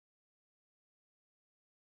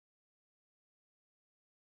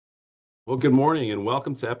Well, good morning and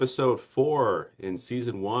welcome to episode 4 in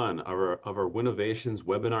season 1 of our WInnovations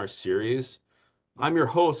webinar series. I'm your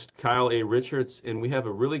host, Kyle A. Richards, and we have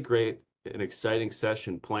a really great and exciting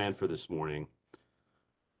session planned for this morning.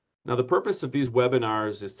 Now, the purpose of these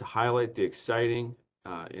webinars is to highlight the exciting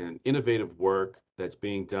and innovative work that's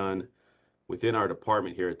being done within our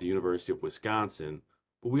department here at the University of Wisconsin.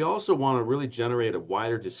 But we also want to really generate a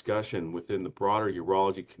wider discussion within the broader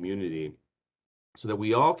urology community so that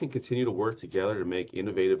we all can continue to work together to make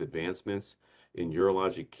innovative advancements in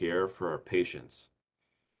urologic care for our patients.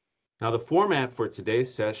 Now, the format for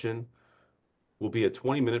today's session will be a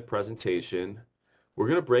 20-minute presentation. We're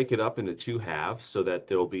going to break it up into two halves so that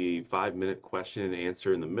there'll be 5-minute question and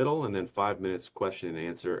answer in the middle and then 5 minutes question and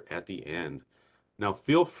answer at the end. Now,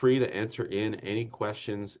 feel free to enter in any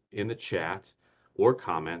questions in the chat or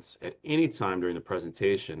comments at any time during the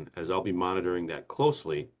presentation, as I'll be monitoring that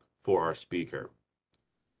closely for our speaker.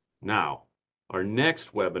 Now, our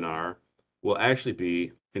next webinar will actually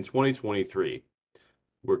be in 2023.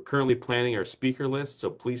 We're currently planning our speaker list,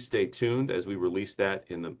 so please stay tuned as we release that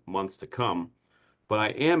in the months to come. But I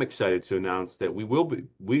am excited to announce that we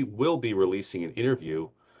will be releasing an interview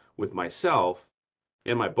with myself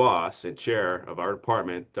and my boss and chair of our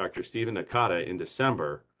department, Dr. Stephen Nakata, in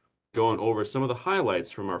December, going over some of the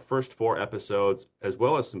highlights from our first 4 episodes, as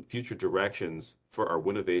well as some future directions for our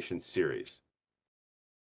WInnovations series.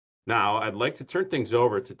 Now, I'd like to turn things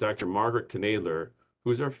over to Dr. Margaret Knoedler,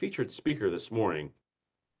 who is our featured speaker this morning.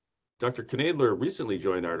 Dr. Knoedler recently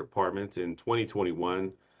joined our department in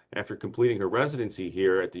 2021 after completing her residency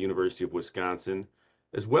here at the University of Wisconsin,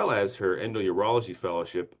 as well as her endourology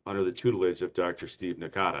fellowship under the tutelage of Dr. Steve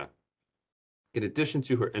Nakata. In addition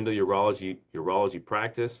to her urology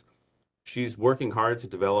practice, she's working hard to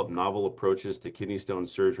develop novel approaches to kidney stone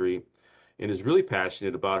surgery and is really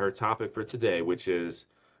passionate about her topic for today, which is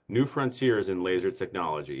new frontiers in laser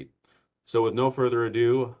technology. So with no further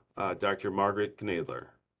ado, Dr. Margaret Knoedler.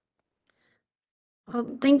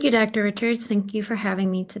 Well, thank you, Dr. Richards. Thank you for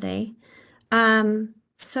having me today.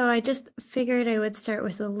 So I just figured I would start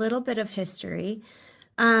with a little bit of history.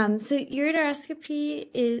 So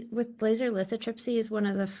ureteroscopy with laser lithotripsy is one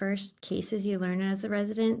of the first cases you learn as a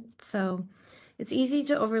resident. So it's easy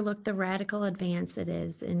to overlook the radical advance it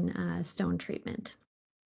is in stone treatment.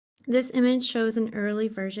 This image shows an early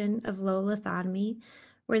version of low lithotomy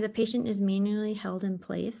where the patient is manually held in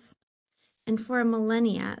place. And for a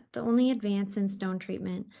millennia, the only advance in stone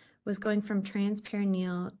treatment was going from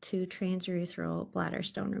transperineal to transurethral bladder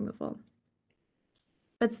stone removal.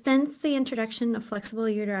 But since the introduction of flexible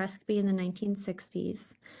uteroscopy in the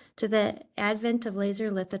 1960s to the advent of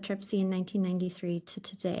laser lithotripsy in 1993 to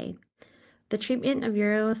today, the treatment of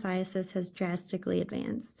urolithiasis has drastically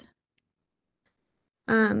advanced.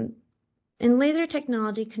 And laser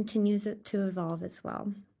technology continues to evolve as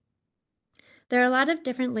well. There are a lot of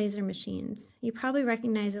different laser machines. You probably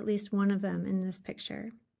recognize at least one of them in this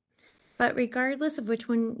picture. But regardless of which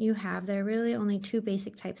one you have, there are really only 2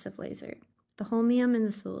 basic types of laser, the holmium and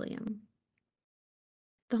the thulium.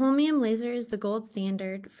 The holmium laser is the gold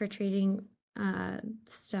standard for treating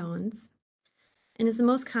stones and is the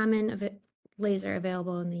most common laser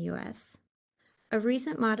available in the US. A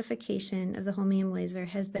recent modification of the holmium laser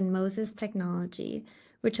has been MOSES technology,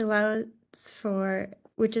 which is allowed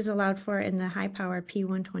for in the high-power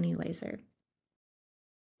P120 laser.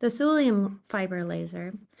 The thulium fiber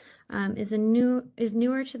laser is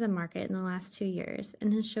newer to the market in the last 2 years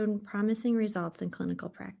and has shown promising results in clinical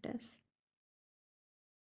practice.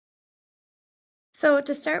 So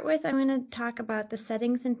to start with, I'm going to talk about the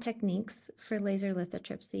settings and techniques for laser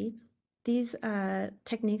lithotripsy. These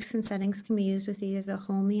techniques and settings can be used with either the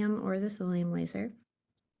holmium or the thulium laser.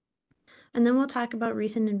 And then we'll talk about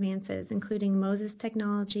recent advances, including MOSES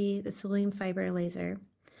technology, the thulium fiber laser,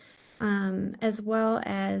 as well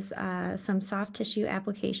as some soft tissue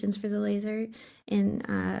applications for the laser and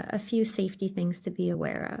a few safety things to be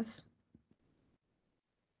aware of.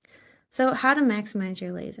 So how to maximize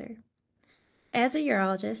your laser. As a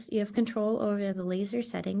urologist, you have control over the laser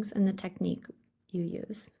settings and the technique you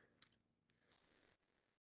use.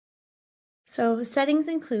 So settings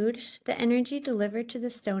include the energy delivered to the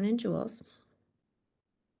stone and jewels,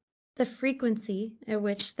 the frequency at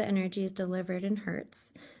which the energy is delivered in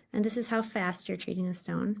hertz, and this is how fast you're treating the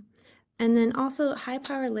stone. And then also high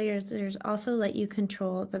power lasers also let you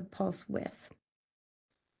control the pulse width,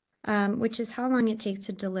 which is how long it takes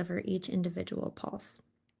to deliver each individual pulse.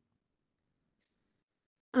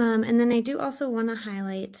 And then I do also want to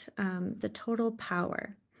highlight the total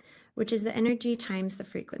power, which is the energy times the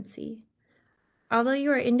frequency. Although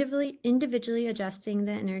you are individually adjusting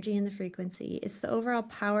the energy and the frequency, it's the overall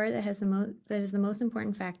power that is the most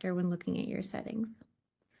important factor when looking at your settings.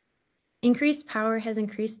 Increased power has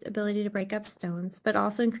increased ability to break up stones, but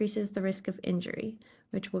also increases the risk of injury,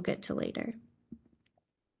 which we'll get to later.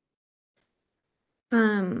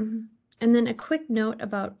 And then a quick note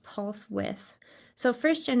about pulse width. So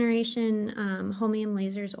first generation holmium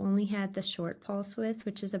lasers only had the short pulse width,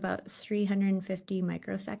 which is about 350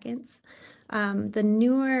 microseconds. The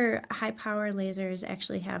newer high power lasers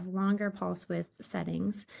actually have longer pulse width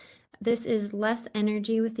settings. This is less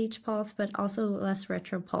energy with each pulse, but also less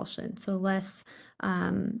retropulsion, so less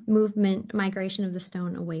migration of the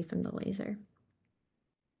stone away from the laser.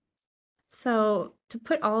 So to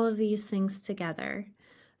put all of these things together,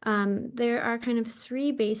 there are kind of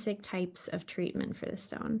three basic types of treatment for the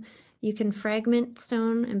stone. You can fragment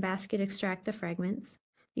stone and basket extract the fragments.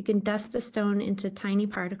 You can dust the stone into tiny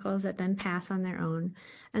particles that then pass on their own.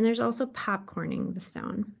 And there's also popcorning the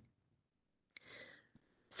stone.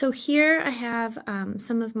 So here I have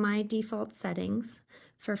some of my default settings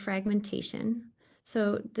for fragmentation.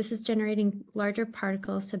 So this is generating larger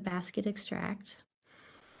particles to basket extract.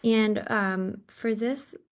 And for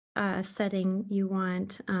this setting, you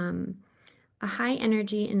want a high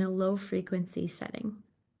energy and a low frequency setting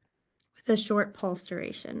with a short pulse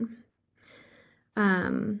duration.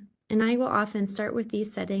 And I will often start with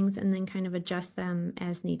these settings and then kind of adjust them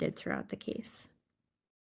as needed throughout the case.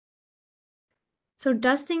 So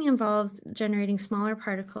dusting involves generating smaller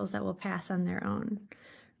particles that will pass on their own.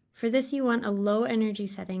 For this, you want a low energy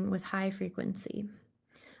setting with high frequency.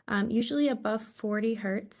 Usually above 40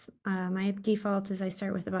 hertz. My default is I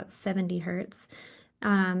start with about 70 hertz.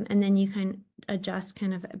 And then you can adjust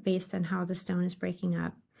kind of based on how the stone is breaking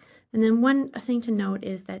up. And then one thing to note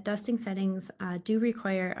is that dusting settings do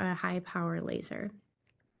require a high power laser.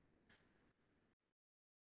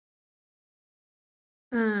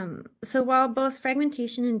 So while both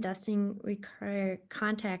fragmentation and dusting require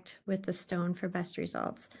contact with the stone for best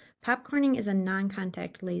results, popcorning is a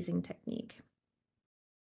non-contact lasing technique.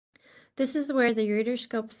 This is where the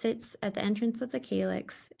ureteroscope sits at the entrance of the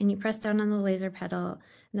calyx, and you press down on the laser pedal,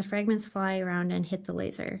 and the fragments fly around and hit the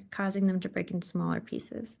laser, causing them to break into smaller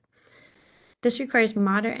pieces. This requires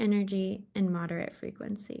moderate energy and moderate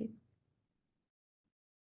frequency.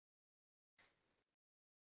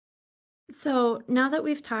 So now that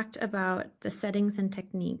we've talked about the settings and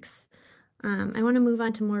techniques, I want to move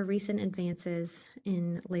on to more recent advances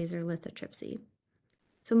in laser lithotripsy.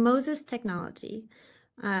 So MOSES technology.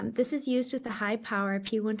 This is used with the high power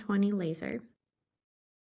P120 laser.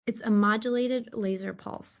 It's a modulated laser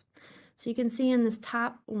pulse. So you can see in this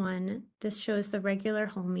top one, this shows the regular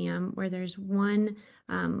holmium where there's one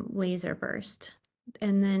laser burst.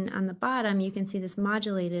 And then on the bottom, you can see this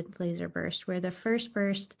modulated laser burst where the first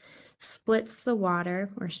burst splits the water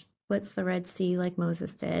or splits the Red Sea like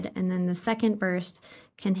Moses did. And then the second burst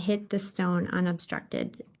can hit the stone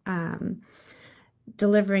unobstructed,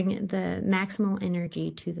 delivering the maximal energy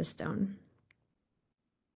to the stone.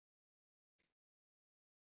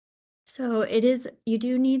 So you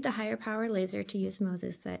do need the higher power laser to use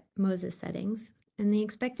MOSES settings, and the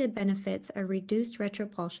expected benefits are reduced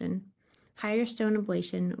retropulsion, higher stone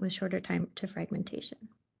ablation with shorter time to fragmentation.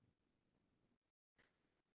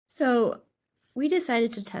 So we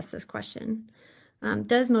decided to test this question.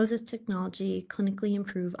 Does MOSES technology clinically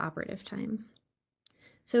improve operative time?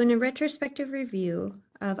 So in a retrospective review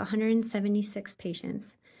of 176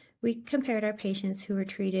 patients, we compared our patients who were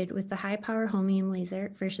treated with the high power holmium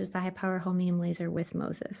laser versus the high power holmium laser with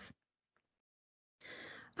MOSES.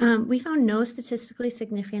 We found no statistically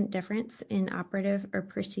significant difference in operative or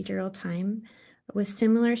procedural time with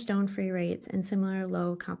similar stone-free rates and similar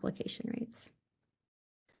low complication rates.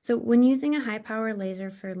 So when using a high power laser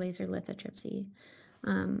for laser lithotripsy,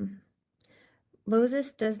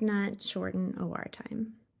 MOSES does not shorten OR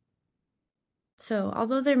time. So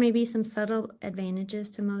although there may be some subtle advantages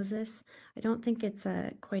to MOSES, I don't think it's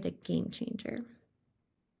quite a game changer.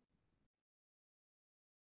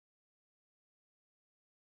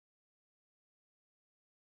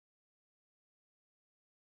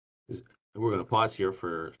 We're going to pause here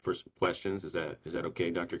for some questions. Is that okay,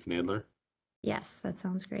 Dr. Knoedler? Yes, that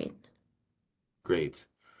sounds great. Great.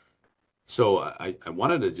 So I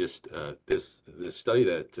wanted to just this study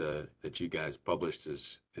that you guys published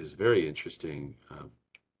is very interesting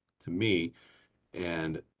to me,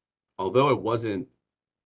 and although it wasn't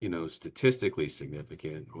statistically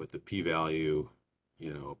significant with the p-value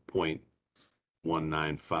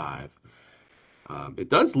 0.195, it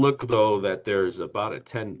does look though that there's about a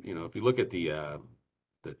 10 if you look at the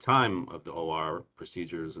the time of the OR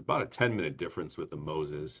procedure is about a 10-minute difference with the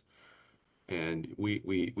Moses. And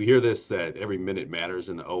we hear this that every minute matters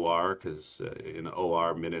in the OR because in the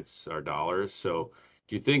OR minutes are dollars. So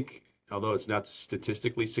do you think, although it's not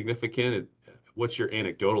statistically significant, what's your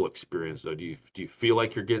anecdotal experience though? Do you feel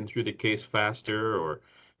like you're getting through the case faster, or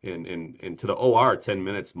and to the OR, 10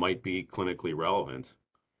 minutes might be clinically relevant?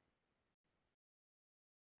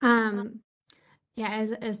 Um, Yeah,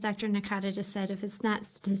 as Dr. Nakata just said, if it's not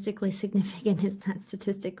statistically significant, it's not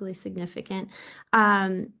statistically significant.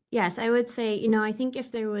 Yes, I would say, I think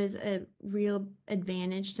if there was a real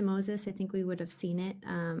advantage to Moses, I think we would have seen it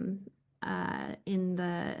in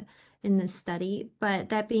the study. But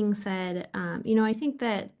that being said, I think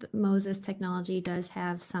that Moses technology does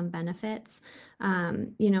have some benefits.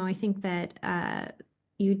 I think that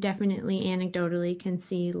you definitely anecdotally can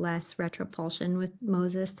see less retropulsion with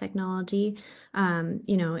Moses technology.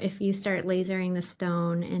 If you start lasering the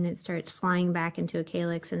stone and it starts flying back into a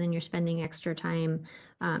calyx and then you're spending extra time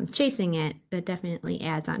chasing it, that definitely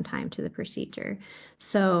adds on time to the procedure.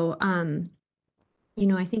 So,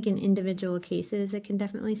 I think in individual cases, it can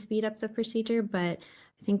definitely speed up the procedure, but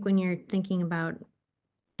I think when you're thinking about,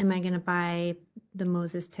 am I going to buy the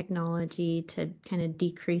Moses technology to kind of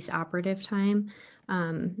decrease operative time?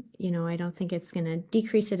 I don't think it's going to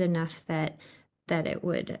decrease it enough that it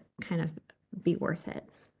would kind of be worth it.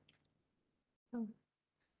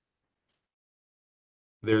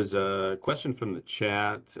 There's a question from the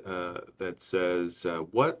chat that says,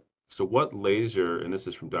 what laser, and this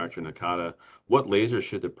is from Dr. Nakata, what laser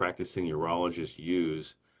should the practicing urologist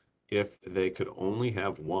use if they could only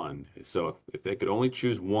have one? So if they could only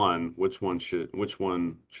choose one, which one should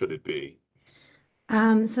it be?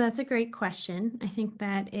 So that's a great question. I think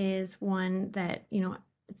that is one that,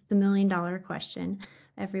 it's the $1,000,000 question.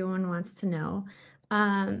 Everyone wants to know.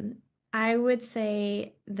 I would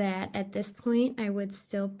say that at this point, I would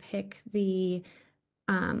still pick the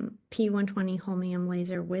P120 holmium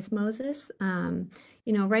laser with Moses.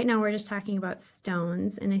 Right now we're just talking about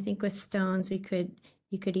stones, and I think with stones you could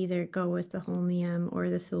either go with the holmium or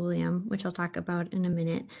the thulium, which I'll talk about in a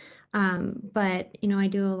minute. But I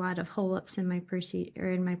do a lot of hole-ups in my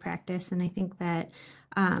practice, and I think that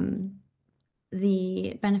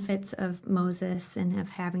the benefits of Moses and of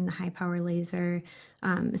having the high power laser,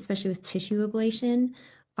 especially with tissue ablation,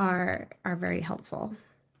 are very helpful.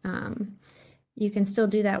 You can still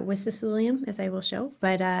do that with the thulium, as I will show,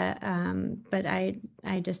 but I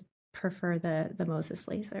just prefer the Moses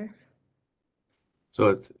laser.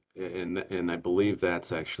 So and I believe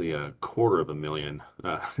that's actually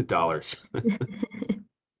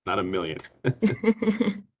 $250,000, not a million.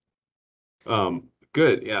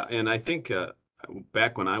 Good, yeah, and I think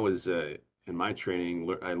back when I was in my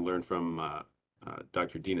training, I learned from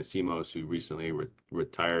Dr. Dina Simos, who recently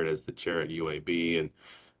retired as the chair at UAB, and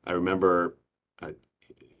I remember uh,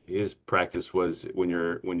 his practice was when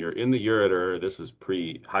you're in the ureter. This was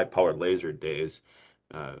pre high powered laser days.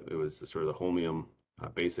 It was sort of the holmium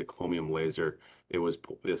basic holmium laser. It was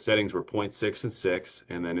the settings were 0.6 and 6,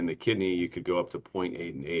 and then in the kidney you could go up to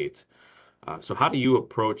 0.8 and 8. So how do you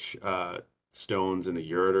approach stones in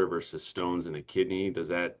the ureter versus stones in the kidney? Does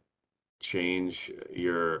that change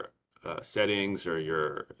your settings or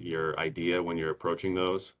your idea when you're approaching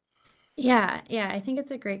those? Yeah, I think it's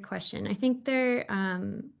a great question. I think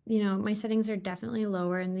my settings are definitely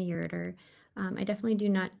lower in the ureter. I definitely do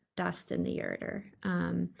not dust in the ureter.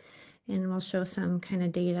 And we'll show some kind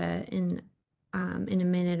of data in a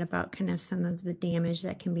minute about kind of some of the damage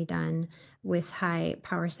that can be done with high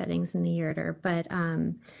power settings in the ureter. But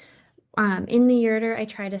in the ureter, I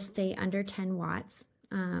try to stay under 10 watts.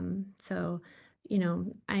 So,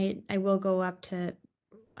 I will go up to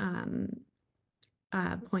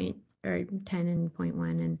point or 10 and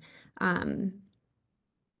 0.1 and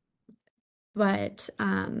but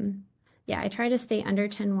yeah, I try to stay under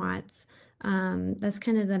 10 watts. That's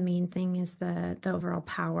kind of the main thing, is the overall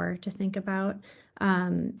power to think about.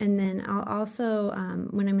 And then I'll also,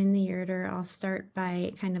 when I'm in the ureter, I'll start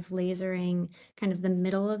by kind of lasering kind of the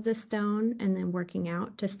middle of the stone and then working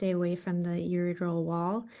out to stay away from the ureteral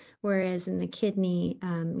wall. Whereas in the kidney,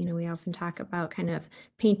 we often talk about kind of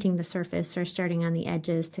painting the surface or starting on the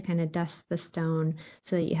edges to kind of dust the stone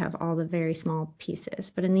so that you have all the very small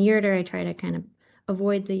pieces. But in the ureter, I try to kind of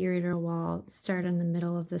avoid the ureteral wall, start in the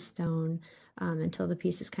middle of the stone until the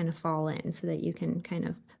pieces kind of fall in so that you can kind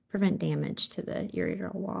of prevent damage to the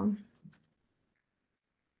ureteral wall.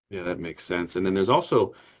 Yeah, that makes sense. And then there's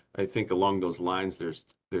also, I think along those lines,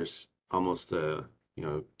 there's almost two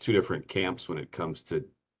different camps when it comes to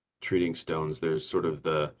treating stones. There's sort of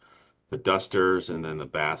the dusters and then the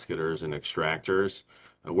basketers and extractors.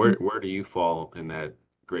 Where do you fall in that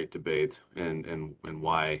great debate, and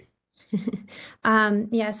why?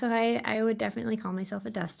 Yeah, so I would definitely call myself a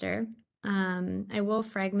duster. I will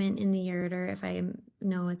fragment in the ureter if I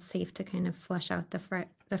know it's safe to kind of flush out the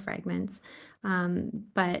fragments.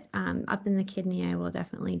 But up in the kidney, I will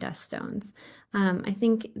definitely dust stones. I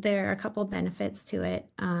think there are a couple benefits to it.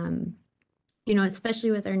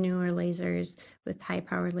 Especially with our newer lasers, with high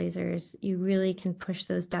powered lasers, you really can push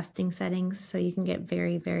those dusting settings so you can get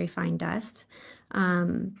very, very fine dust.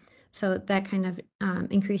 Um, so that kind of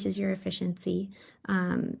increases your efficiency.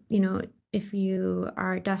 If you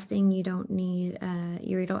are dusting, you don't need a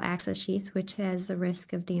ureteral access sheath, which has the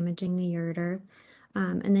risk of damaging the ureter.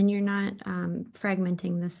 And then you're not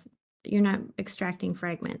fragmenting this, you're not extracting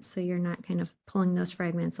fragments, so you're not kind of pulling those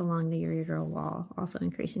fragments along the ureteral wall, also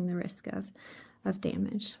increasing the risk of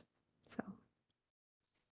damage. So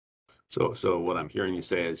So what I'm hearing you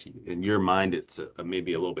say is, in your mind, it's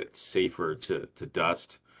maybe a little bit safer to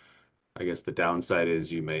dust. I guess the downside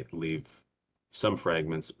is you might leave some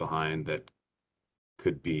fragments behind that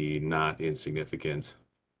could be not insignificant.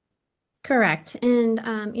 correct. And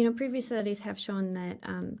previous studies have shown that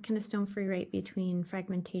kind of stone-free rate between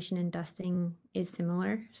fragmentation and dusting is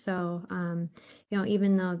similar. So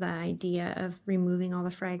even though the idea of removing all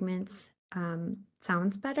the fragments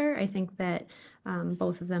sounds better, I think that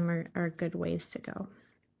both of them are good ways to go.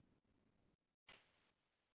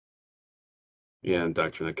 Yeah, and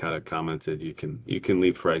Dr. Nakata commented you can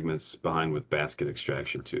leave fragments behind with basket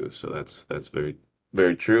extraction too. So that's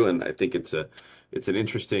very true, and I think it's an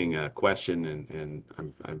interesting question, and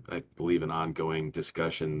I believe an ongoing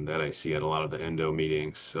discussion that I see at a lot of the endo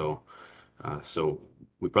meetings. So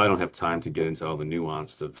we probably don't have time to get into all the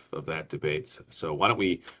nuance of that debate. So why don't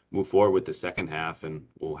we move forward with the second half, and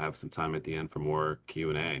we'll have some time at the end for more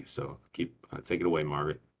Q&A. So take it away,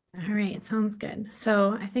 Margaret. All right, sounds good.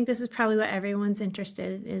 So I think this is probably what everyone's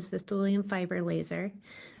interested in, is the thulium fiber laser.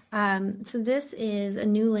 So this is a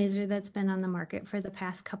new laser that's been on the market for the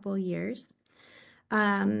past couple years.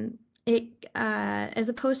 As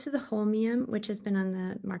opposed to the holmium, which has been on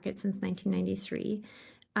the market since 1993,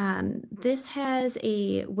 this has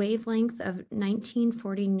a wavelength of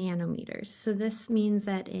 1940 nanometers. So this means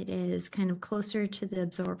that it is kind of closer to the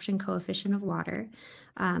absorption coefficient of water.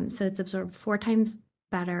 So it's absorbed 4 times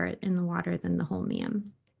better in the water than the holmium.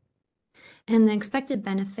 And the expected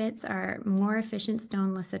benefits are more efficient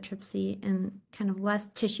stone lithotripsy and kind of less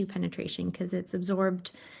tissue penetration because it's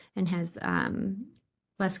absorbed and has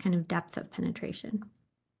less kind of depth of penetration.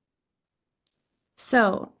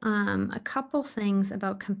 So a couple things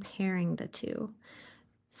about comparing the two.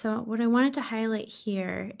 So what I wanted to highlight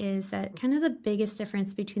here is that kind of the biggest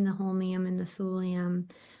difference between the holmium and the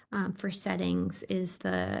thulium for settings is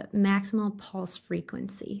the maximal pulse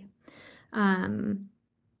frequency.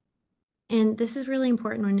 And this is really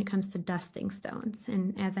important when it comes to dusting stones.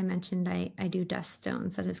 And as I mentioned, I do dust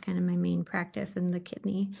stones. That is kind of my main practice in the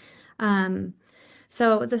kidney.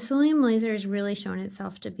 So the thulium laser has really shown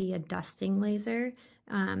itself to be a dusting laser.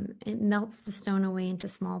 It melts the stone away into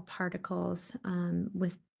small particles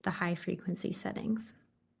with the high frequency settings.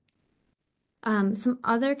 Some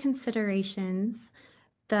other considerations: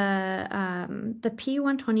 the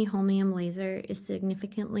P120 holmium laser is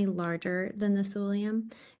significantly larger than the thulium,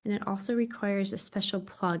 and it also requires a special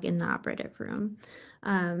plug in the operative room.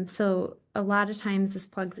 So a lot of times this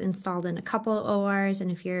plug's installed in a couple of ORs, and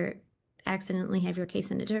if you're accidentally have your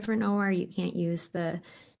case in a different OR, you can't use the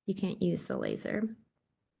laser.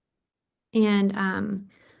 And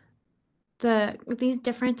these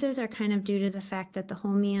differences are kind of due to the fact that the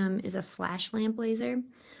holmium is a flash lamp laser.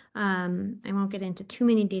 I won't get into too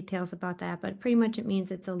many details about that, but pretty much it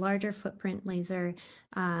means it's a larger footprint laser,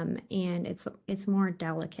 and it's more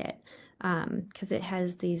delicate because it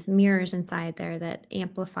has these mirrors inside there that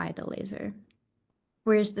amplify the laser.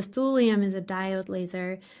 Whereas the thulium is a diode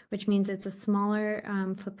laser, which means it's a smaller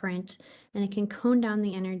footprint, and it can cone down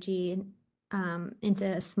the energy into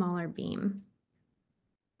a smaller beam.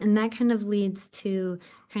 And that kind of leads to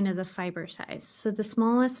kind of the fiber size. So the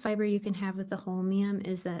smallest fiber you can have with the holmium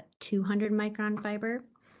is that 200 micron fiber.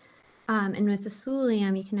 And with the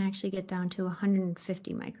thulium, you can actually get down to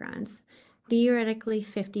 150 microns. Theoretically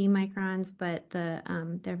 50 microns, but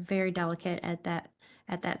they're very delicate at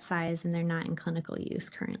that size, and they're not in clinical use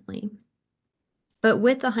currently. But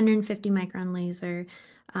with the 150 micron laser,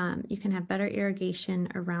 you can have better irrigation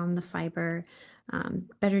around the fiber,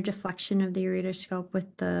 better deflection of the ureteroscope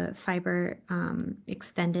with the fiber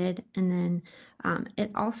extended, and then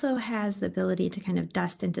it also has the ability to kind of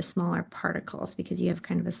dust into smaller particles because you have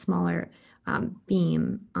kind of a smaller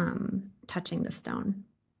beam touching the stone.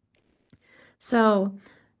 So,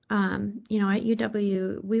 at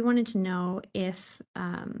UW, we wanted to know if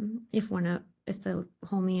the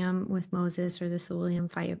holmium with Moses or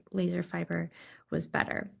the laser fiber was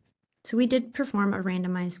better. So we did perform a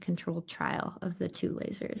randomized controlled trial of the two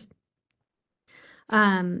lasers.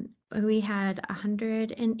 We had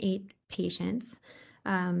 108 patients.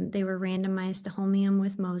 They were randomized to holmium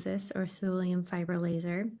with Moses or thulium fiber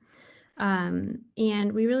laser.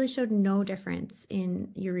 And we really showed no difference in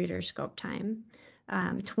ureteroscope time.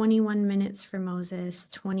 21 minutes for Moses,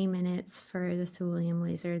 20 minutes for the thulium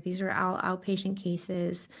laser. These were all outpatient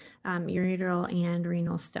cases, ureteral and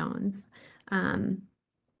renal stones.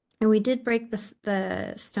 And we did break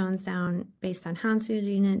the stones down based on Hounsfield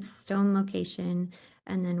units, stone location,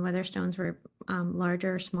 and then whether stones were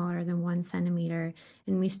larger or smaller than 1 centimeter.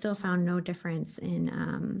 And we still found no difference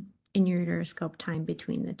in ureteroscope time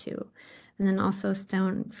between the two. And then also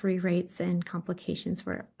stone-free rates and complications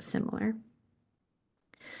were similar.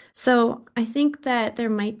 So I think that there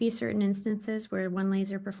might be certain instances where one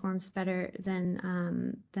laser performs better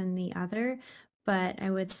than the other, but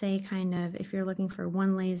I would say kind of if you're looking for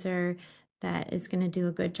one laser that is going to do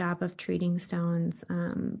a good job of treating stones,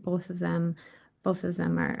 both of them are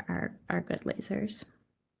good lasers.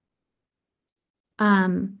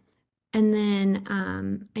 And then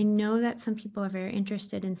I know that some people are very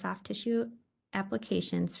interested in soft tissue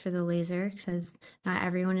applications for the laser because not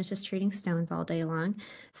everyone is just treating stones all day long.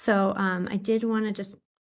 So I did want to just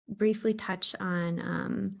briefly touch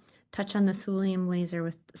on the thulium laser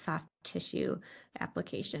with soft tissue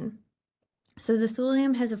application. So the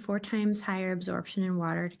thulium has a 4 times higher absorption in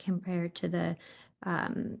water compared to the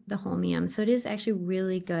holmium. So it is actually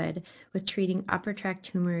really good with treating upper tract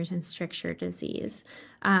tumors and stricture disease.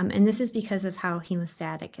 And this is because of how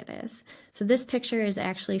hemostatic it is. So this picture is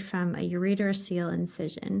actually from a ureterocele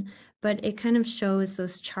incision, but it kind of shows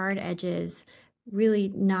those charred edges,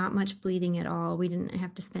 really not much bleeding at all. We didn't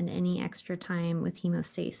have to spend any extra time with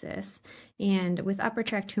hemostasis. And with upper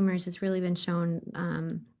tract tumors, it's really been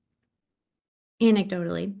shown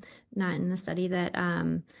anecdotally, not in the study, that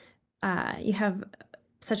you have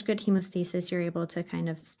such good hemostasis, you're able to kind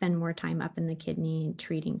of spend more time up in the kidney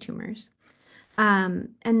treating tumors. And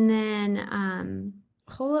then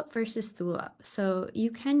hole up versus thul up. So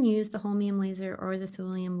you can use the holmium laser or the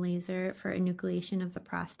thulium laser for enucleation of the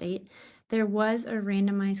prostate. There was a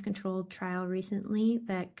randomized controlled trial recently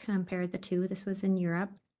that compared the two. This was in Europe.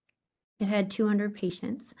 It had 200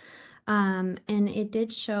 patients, and it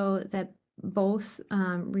did show that both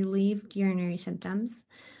relieved urinary symptoms.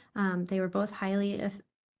 They were both highly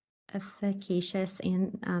efficacious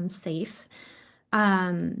and safe.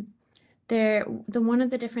 One of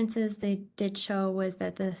the differences they did show was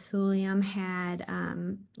that the thulium had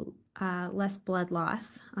less blood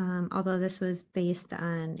loss, although this was based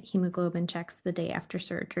on hemoglobin checks the day after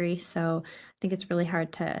surgery. So I think it's really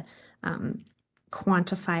hard to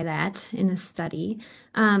quantify that in a study.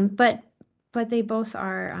 But they both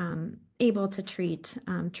are able to treat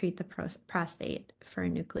the prostate for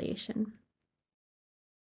enucleation.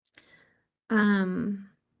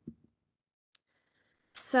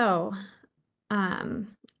 So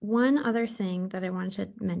one other thing that I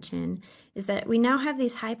wanted to mention is that we now have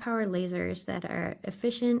these high-power lasers that are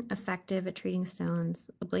efficient, effective at treating stones,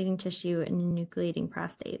 ablating tissue, and enucleating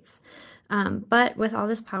prostates. But with all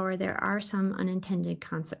this power, there are some unintended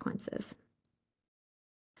consequences.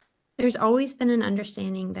 There's always been an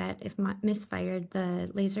understanding that if misfired, the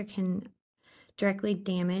laser can directly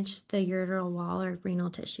damage the ureteral wall or renal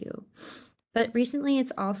tissue. But recently,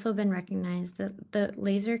 it's also been recognized that the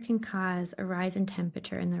laser can cause a rise in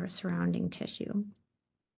temperature in the surrounding tissue.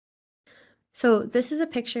 So this is a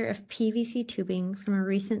picture of PVC tubing from a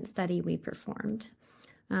recent study we performed.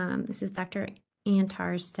 This is Dr.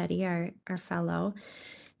 Antar's study, our fellow.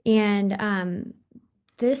 And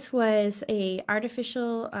this was a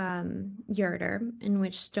artificial ureter in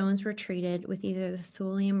which stones were treated with either the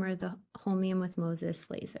thulium or the holmium with Moses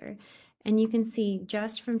laser. And you can see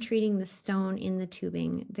just from treating the stone in the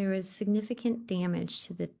tubing, there was significant damage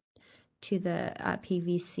to the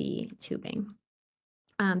PVC tubing.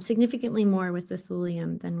 Significantly more with the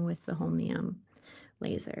thulium than with the holmium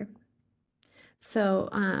laser. So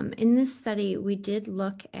in this study, we did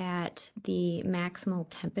look at the maximal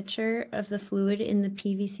temperature of the fluid in the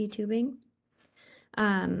PVC tubing.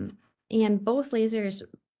 And both lasers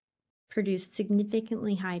produced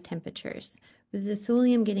significantly high temperatures, with the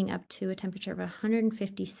thulium getting up to a temperature of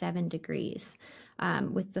 157 degrees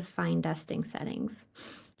with the fine dusting settings.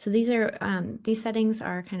 So these settings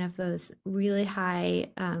are kind of those really high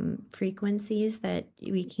frequencies that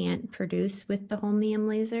we can't produce with the holmium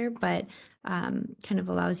laser, but kind of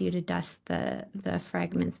allows you to dust the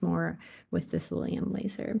fragments more with the thulium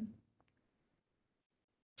laser.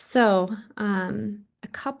 So a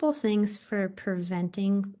couple things for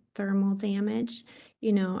preventing thermal damage.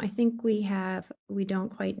 I think we don't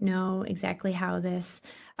quite know exactly how this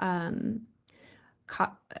um,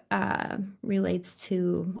 relates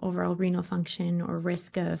to overall renal function or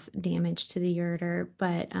risk of damage to the ureter,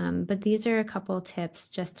 but these are a couple tips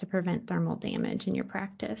just to prevent thermal damage in your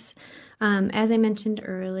practice. As I mentioned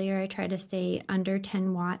earlier, I try to stay under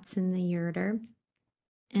 10 watts in the ureter.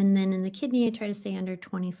 And then in the kidney, I try to stay under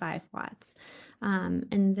 25 watts.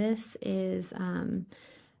 And this is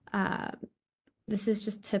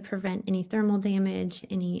just to prevent any thermal damage,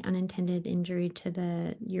 any unintended injury to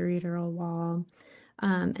the ureteral wall.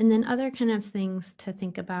 And then other kind of things to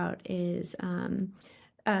think about is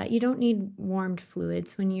you don't need warmed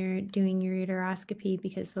fluids when you're doing ureteroscopy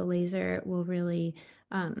because the laser will really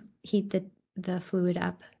heat the fluid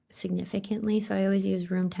up significantly. So I always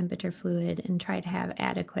use room temperature fluid and try to have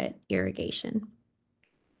adequate irrigation.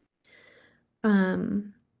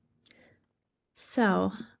 Um,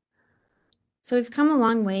 so, so we've come a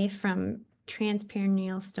long way from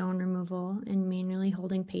transperineal stone removal and manually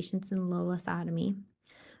holding patients in low lithotomy,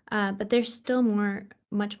 but there's still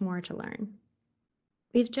much more to learn.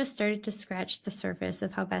 We've just started to scratch the surface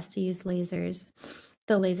of how best to use the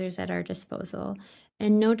lasers at our disposal,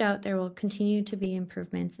 and no doubt there will continue to be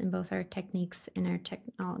improvements in both our techniques and our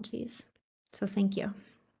technologies. So thank you.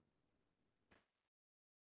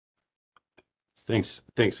 Thanks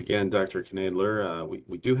again, Dr. Knoedler.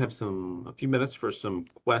 We do have a few minutes for some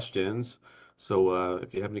questions. So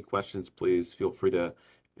if you have any questions, please feel free to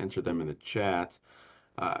enter them in the chat.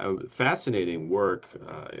 Fascinating work,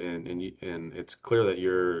 and it's clear that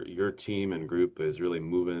your team and group is really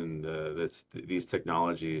moving these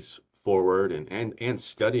technologies forward and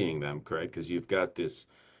studying them, correct? Because you've got these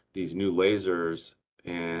new lasers,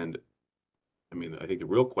 and I mean, I think the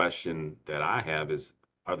real question that I have is,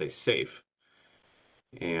 are they safe?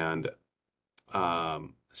 And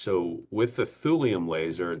so with the thulium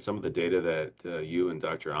laser and some of the data that you and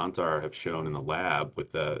Dr. Antar have shown in the lab with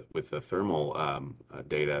the thermal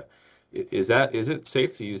data, is it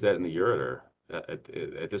safe to use that in the ureter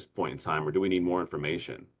at this point in time, or do we need more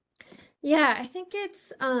information? Yeah, I think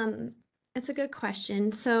it's a good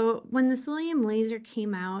question. So when the thulium laser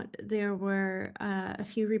came out, there were a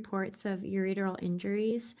few reports of ureteral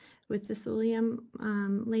injuries with the thulium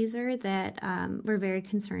laser that were very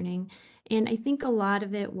concerning. And I think a lot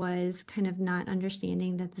of it was kind of not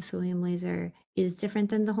understanding that the thulium laser is different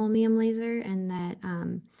than the holmium laser, and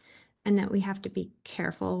that we have to be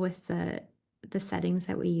careful with the settings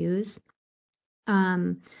that we use.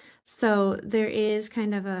 Um, so there is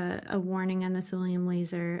kind of a warning on the thulium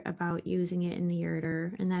laser about using it in the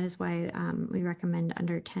ureter, and that is why we recommend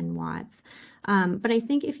under 10 watts. But I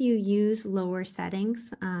think if you use lower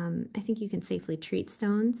settings, I think you can safely treat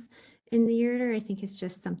stones in the ureter. I think it's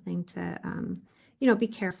just something to, be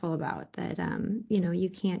careful about that, you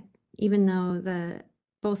can't, even though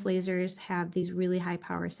both lasers have these really high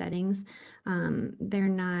power settings, they're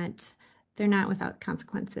not without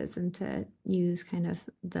consequences, and to use kind of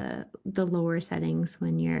the lower settings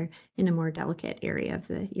when you're in a more delicate area of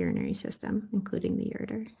the urinary system, including the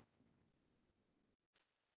ureter.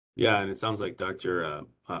 Yeah, and it sounds like Dr.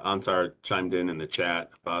 Antar chimed in the chat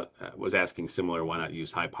about was asking similar, why not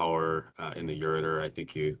use high power in the ureter? I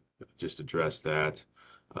think you just addressed that.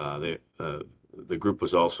 The group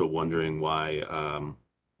was also wondering why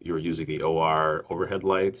you were using the OR overhead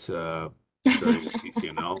lights during the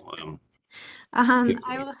CCNL. Seems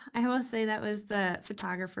like I will say that was the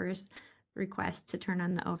photographer's request to turn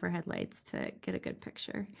on the overhead lights to get a good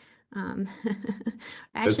picture. Um,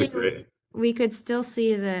 that's a actually, great. we could still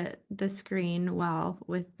see the screen well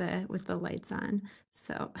with the lights on.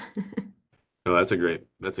 So No, that's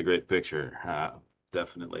a great picture.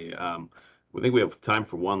 Definitely. I think we have time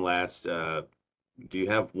for one last. Do you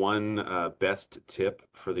have one best tip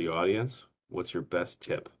for the audience? What's your best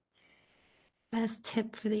tip? best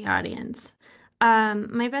tip for the audience.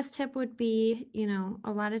 My best tip would be,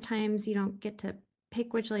 a lot of times you don't get to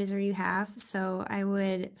pick which laser you have, so I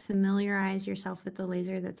would familiarize yourself with the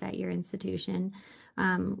laser that's at your institution,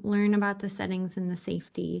 learn about the settings and the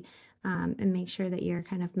safety, and make sure that you're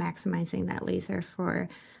kind of maximizing that laser for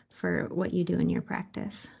what you do in your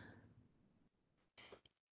practice.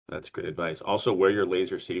 That's good advice. Also, wear your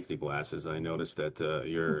laser safety glasses. I noticed that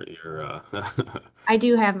you're I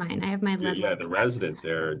do have mine. I have my lead yeah, light the resident glasses.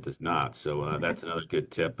 there does not. So that's another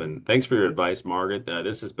good tip. And thanks for your advice, Margaret.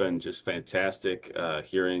 This has been just fantastic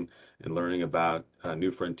hearing and learning about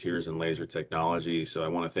new frontiers in laser technology. So I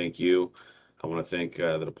want to thank you. I want to thank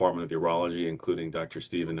the Department of Urology, including Dr.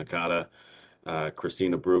 Stephen Nakata,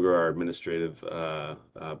 Christina Brugger, our administrative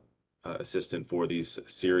assistant for these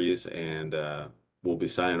series, and we'll be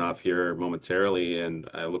signing off here momentarily. And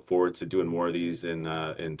I look forward to doing more of these in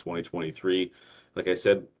 2023. Like I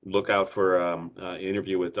said, look out for an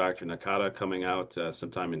interview with Dr. Nakata coming out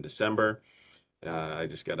sometime in December.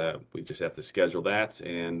 We just have to schedule that.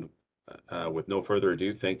 And with no further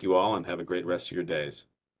ado, thank you all and have a great rest of your days.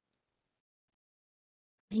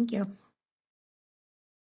 Thank you.